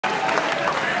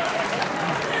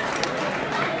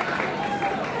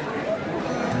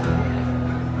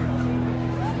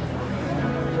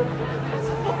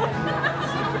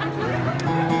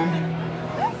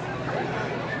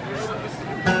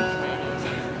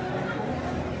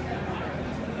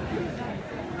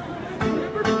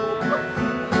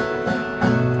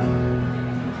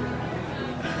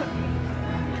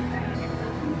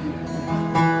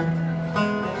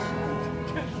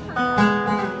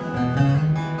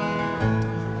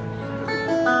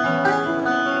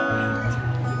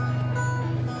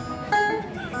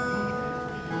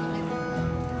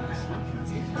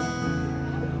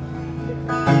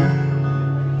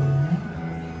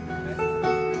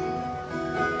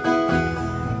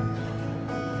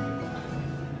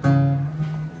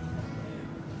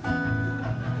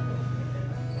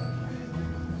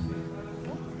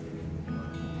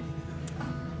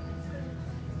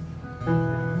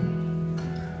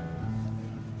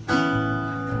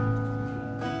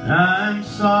I'm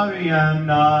sorry I'm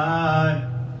not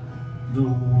the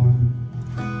one.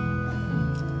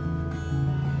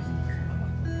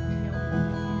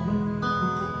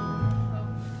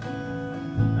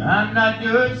 I'm not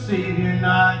your savior,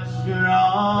 not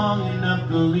strong enough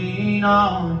to lean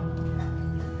on.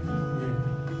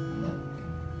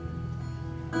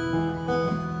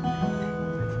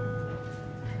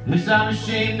 Yes, I'm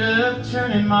ashamed of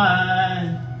turning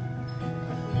my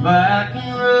back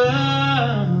and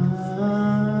run.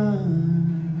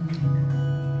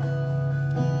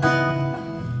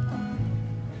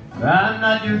 I'm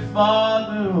not your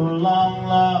father or long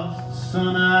lost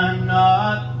son, I'm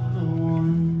not the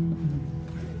one.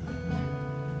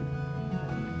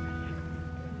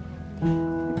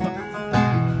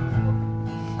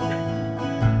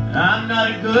 I'm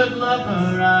not a good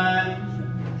lover, I'm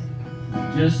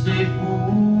just a fool.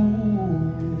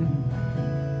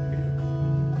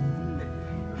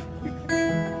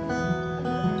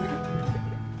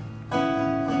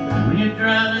 When you're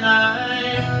drowning,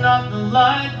 I'm not the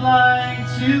lifeline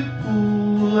to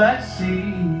pull at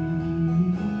sea.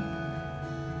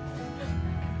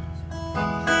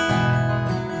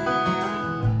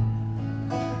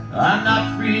 I'm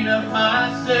not free enough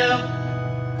myself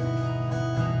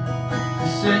to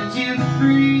set you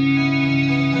free.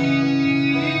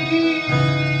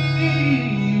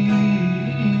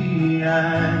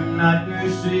 I'm not your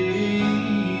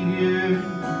savior,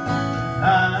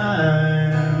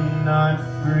 I'm not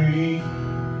free.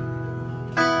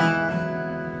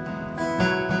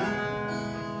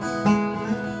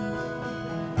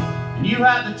 And you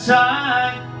have the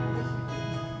time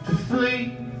to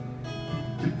flee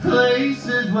to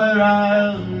places where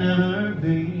I'll never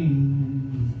be.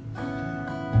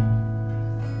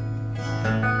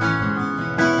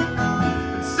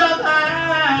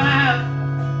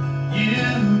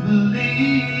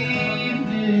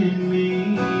 Believed in me.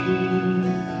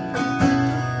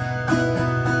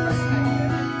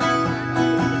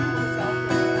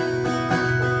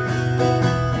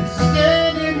 And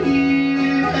standing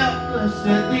here helpless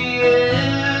at the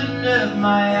end of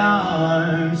my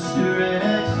arms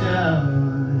stretched out.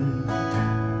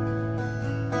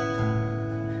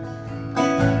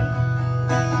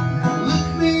 Look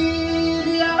me in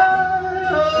the eye,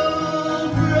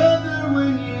 oh brother,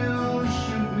 when you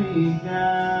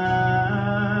down.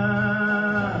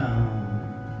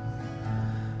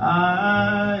 I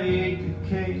ate the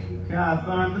cake, I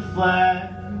burned the flag,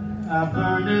 I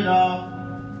burned it all.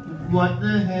 What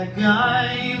the heck,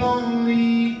 I'm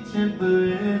only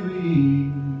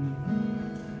temporary.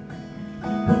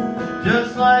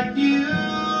 Just like you,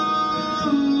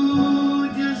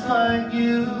 just like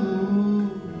you,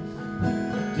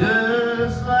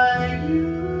 just like you.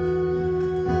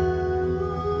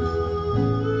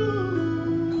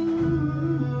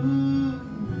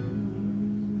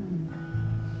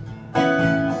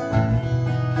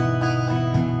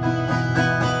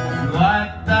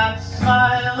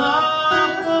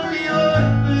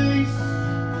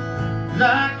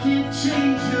 I can't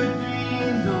change your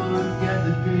dreams or get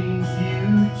the dreams you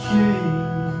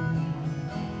change.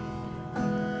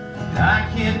 I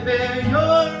can't bear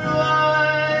your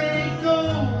white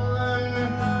golden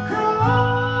cross.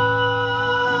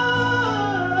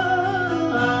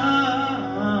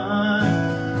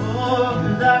 Oh,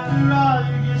 'cause after all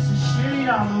you're just a shade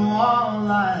on the wall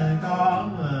like all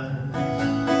of us.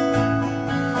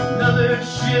 Another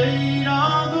shade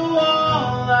on the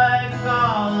wall like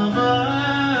all of us.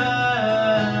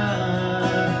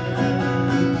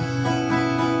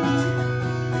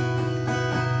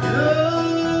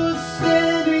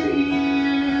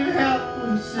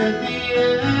 At the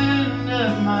end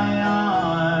of my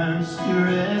arms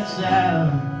stretched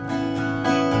out.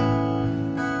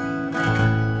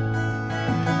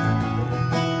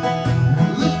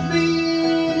 Look me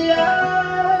in the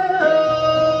eye,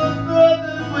 oh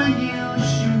brother, when you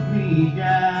shoot me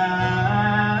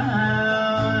down.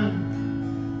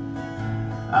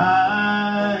 I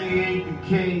ate the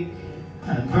cake, I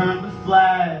burned the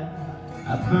flag, I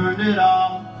burned it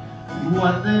all.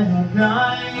 What the heck,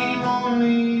 I'm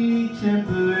only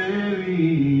temporary.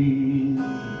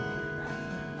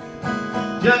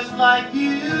 Just like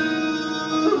you,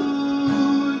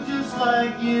 just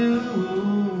like you,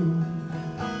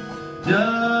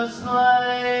 just